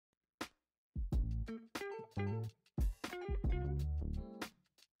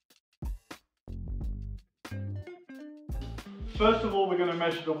First of all, we're going to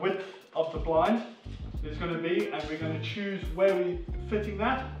measure the width of the blind. It's going to be, and we're going to choose where we're fitting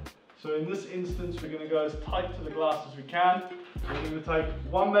that. So in this instance, we're going to go as tight to the glass as we can. We're going to take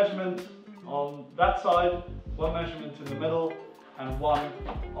one measurement on that side, one measurement in the middle, and one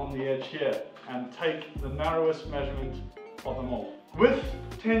on the edge here, and take the narrowest measurement of them all. With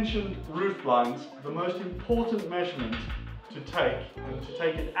tensioned roof blinds, the most important measurement to take, and to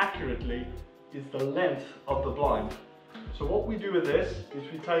take it accurately, is the length of the blind. So what we do with this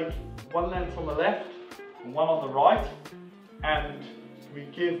is we take one length on the left and one on the right, and we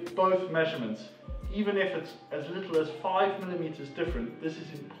give both measurements. Even if it's as little as 5 millimeters different, this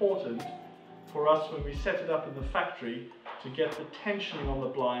is important for us when we set it up in the factory to get the tensioning on the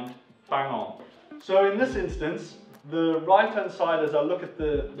blind bang on. So in this instance, the right hand side, as I look at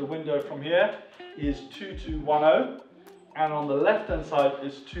the window from here, is 2210, and on the left hand side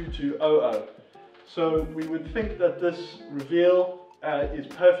is 2200. So we would think that this reveal is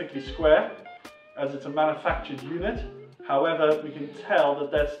perfectly square, as it's a manufactured unit. However, we can tell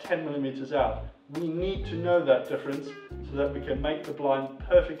that that's 10 millimeters out. We need to know that difference so that we can make the blind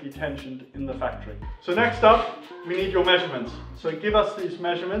perfectly tensioned in the factory. So next up, we need your measurements. So give us these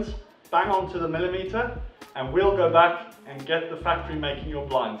measurements, bang on to the millimeter, and we'll go back and get the factory making your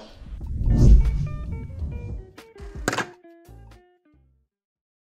blinds.